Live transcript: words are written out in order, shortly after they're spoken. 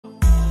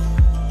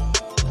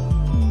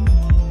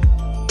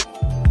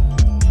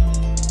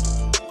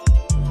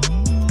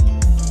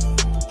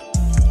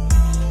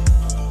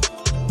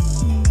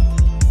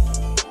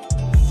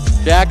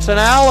Jackson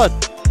Allen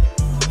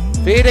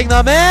feeding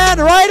the man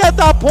right at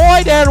the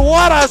point, and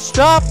what a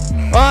stop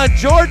on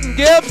Jordan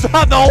Gibbs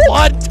on the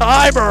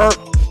one-timer.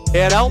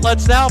 And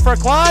outlets now for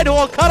Clyde, who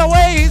will cut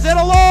away. He's in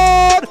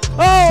alone.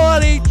 Oh,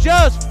 and he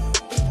just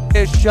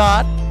his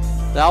shot.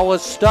 That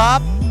was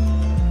stopped.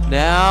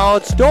 Now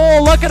it's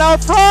Dole looking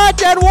out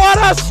front, and what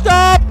a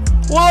stop!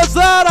 Was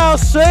that a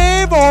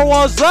save, or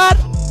was that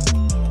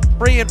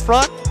free in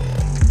front?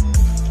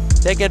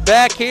 Taken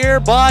back here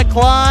by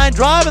Klein,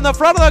 driving the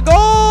front of the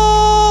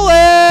goal,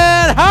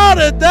 and how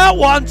did that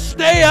one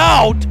stay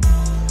out?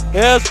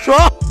 His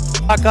truck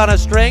on a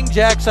string.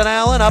 Jackson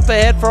Allen up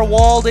ahead for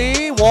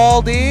Waldy.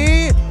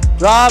 Waldy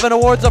driving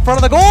towards the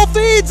front of the goal,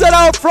 feeds it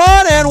out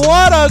front, and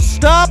what a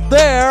stop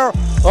there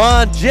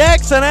on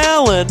Jackson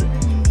Allen.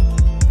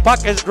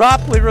 Puck is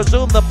dropped. We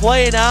resume the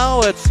play now.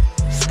 It's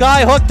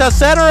sky hook to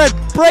center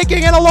and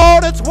breaking it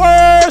alone. It's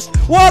worst.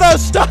 What a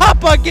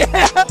stop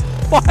again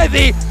by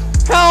the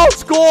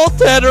House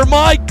goaltender.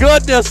 My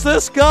goodness,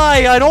 this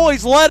guy, I know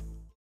he's let